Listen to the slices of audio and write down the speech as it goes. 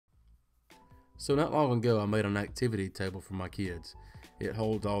So not long ago, I made an activity table for my kids. It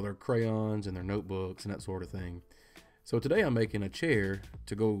holds all their crayons and their notebooks and that sort of thing. So today I'm making a chair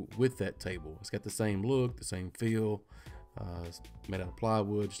to go with that table. It's got the same look, the same feel. It's made out of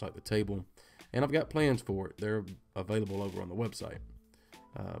plywood, just like the table. And I've got plans for it. They're available over on the website.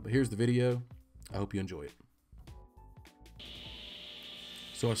 But here's the video. I hope you enjoy it.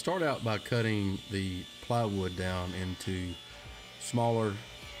 So I start out by cutting the plywood down into smaller,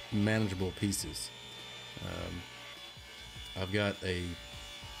 manageable pieces. I've got a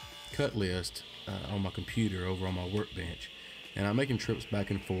cut list on my computer over on my workbench, and I'm making trips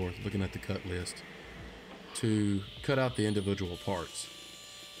back and forth looking at the cut list to cut out the individual parts.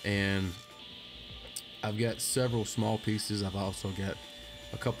 And I've got several small pieces. I've also got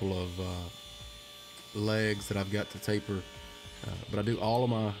a couple of legs that I've got to taper, but I do all of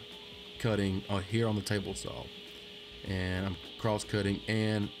my cutting here on the table saw, and I'm cross cutting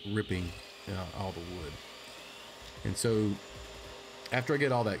and ripping all the wood. And so after I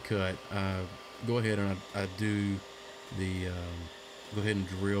get all that cut, go ahead and I do the go ahead and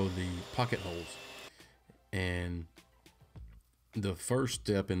drill the pocket holes. And the first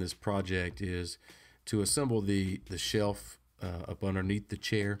step in this project is to assemble the shelf up underneath the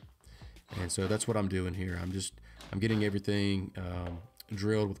chair. And so that's what I'm doing here. I'm getting everything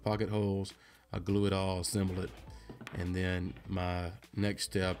drilled with pocket holes. I glue it all, assemble it, and then my next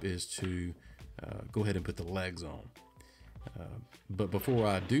step is to go ahead and put the legs on. But before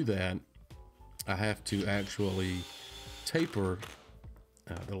I do that, I have to actually taper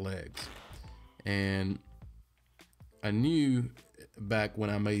the legs. And I knew back when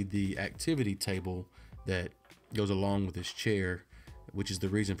I made the activity table that goes along with this chair, which is the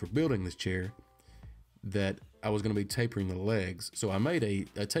reason for building this chair, that I was going to be tapering the legs. So I made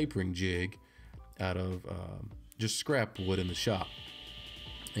a tapering jig out of just scrap wood in the shop,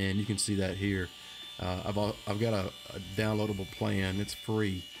 and you can see that here. I've got a downloadable plan. It's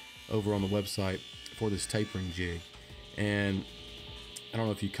free over on the website for this tapering jig, and I don't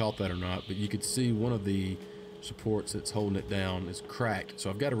know if you caught that or not, but you could see one of the supports that's holding it down is cracked.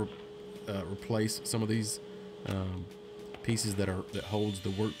 So I've got to replace some of these pieces that holds the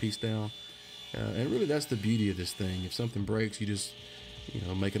workpiece down. And really, that's the beauty of this thing. If something breaks, you just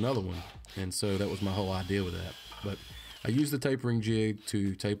make another one. And so that was my whole idea with that. But I use the tapering jig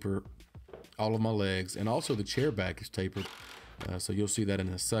to taper all of my legs, and also the chair back is tapered. So you'll see that in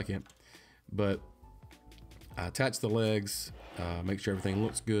a second. But I attach the legs, make sure everything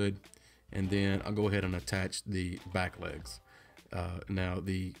looks good, and then I'll go ahead and attach the back legs. Now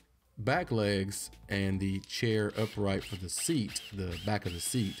the back legs and the chair upright for the seat, the back of the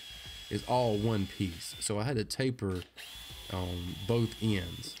seat, is all one piece. So I had to taper on both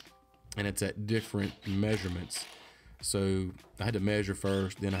ends, and it's at different measurements. So I had to measure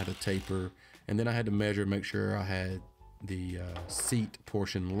first, then I had to taper, and then I had to measure, make sure I had the seat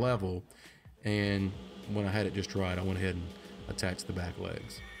portion level. And when I had it just right, I went ahead and attached the back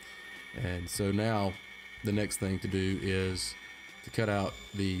legs. And so now the next thing to do is to cut out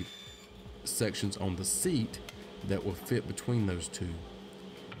the sections on the seat that will fit between those two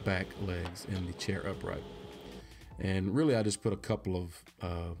back legs and the chair upright. And really, I just put a couple of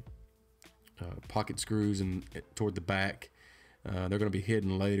pocket screws toward the back. They're going to be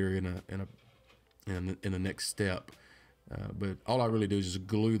hidden later in the next step. But all I really do is just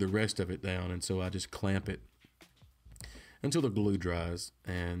glue the rest of it down, and so I just clamp it until the glue dries,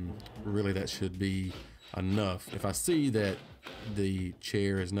 and really that should be enough. If I see that the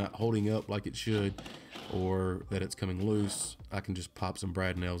chair is not holding up like it should, or that it's coming loose, I can just pop some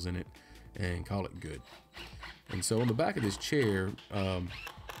brad nails in it and call it good. And so on the back of this chair,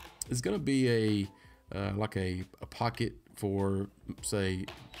 it's going to be like a pocket for, say,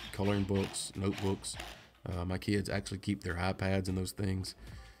 coloring books, notebooks. My kids actually keep their iPads and those things.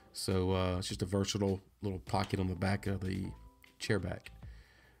 So it's just a versatile little pocket on the back of the chair back.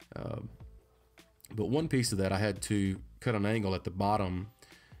 But one piece of that, I had to cut an angle at the bottom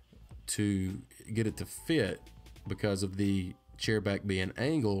to get it to fit. Because of the chair back being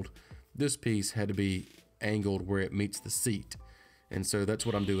angled, this piece had to be angled where it meets the seat. And so that's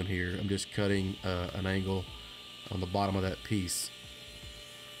what I'm doing here. I'm just cutting an angle on the bottom of that piece.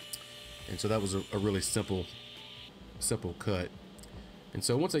 And so that was a really simple cut. And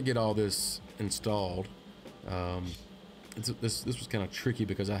so once I get all this installed, this was kind of tricky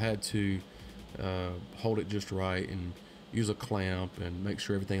because I had to hold it just right and use a clamp and make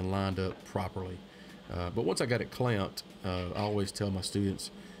sure everything lined up properly. But once I got it clamped, I always tell my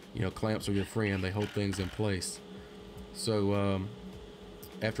students, clamps are your friend. They hold things in place. So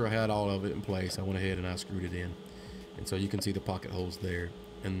after I had all of it in place, I went ahead and I screwed it in. And so you can see the pocket holes there.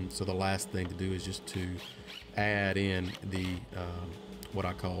 And so the last thing to do is just to add in the what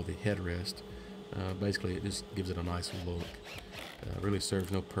I call the headrest. Basically, it just gives it a nice look. Really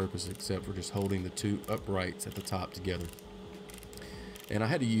serves no purpose except for just holding the two uprights at the top together. And I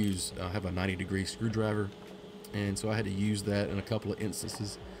had to use, I have a 90-degree screwdriver, and so I had to use that in a couple of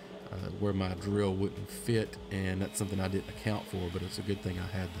instances where my drill wouldn't fit, and that's something I didn't account for, but it's a good thing I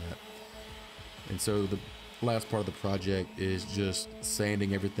had that. And so the last part of the project is just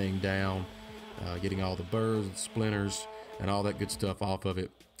sanding everything down, getting all the burrs and splinters and all that good stuff off of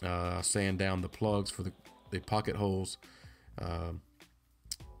it. Sand down the plugs for the pocket holes,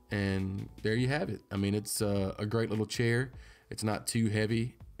 and there you have it. I mean, it's a great little chair. It's not too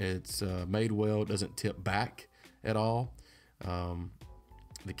heavy. It's made well. It doesn't tip back at all.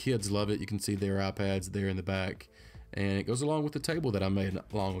 The kids love it. You can see their iPads there in the back, and it goes along with the table that I made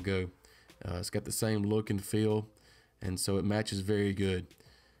not long ago. It's got the same look and feel, and so it matches very good,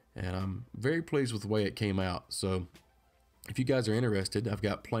 and I'm very pleased with the way it came out. So if you guys are interested, I've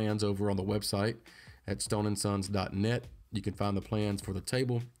got plans over on the website at stoneandsons.net. You can find the plans for the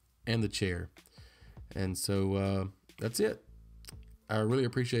table and the chair. And so that's it. I really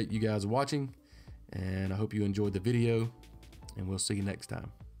appreciate you guys watching, and I hope you enjoyed the video, and we'll see you next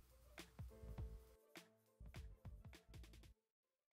time.